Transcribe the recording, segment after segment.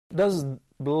Does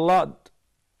blood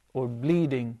or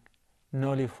bleeding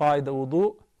nullify the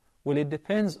wudu? Well, it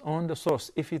depends on the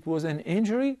source. If it was an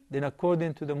injury, then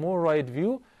according to the more right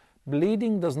view,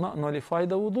 bleeding does not nullify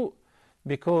the wudu,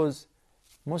 because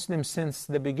Muslims since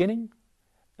the beginning,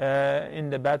 in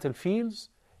the battlefields,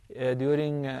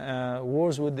 during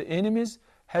wars with the enemies,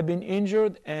 have been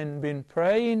injured and been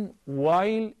praying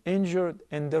while injured,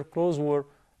 and their clothes were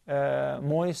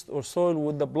moist or soiled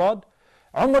with the blood.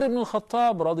 Umar ibn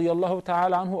al-Khattab radiyallahu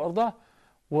ta'ala anhu ardah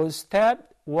was stabbed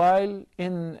while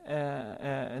in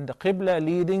the Qibla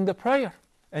leading the prayer,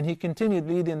 and he continued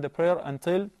leading the prayer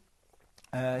until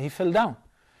he fell down.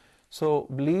 So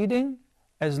bleeding,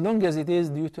 as long as it is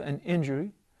due to an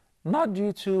injury, not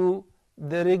due to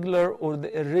the regular or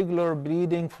the irregular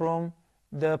bleeding from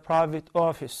the private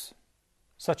office,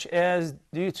 such as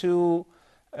due to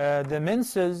the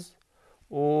menses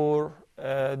or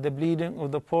the bleeding or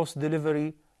the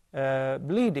post-delivery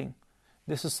bleeding.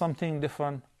 This is something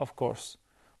different, of course.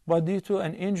 But due to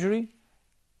an injury,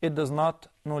 it does not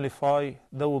nullify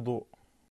the wudu.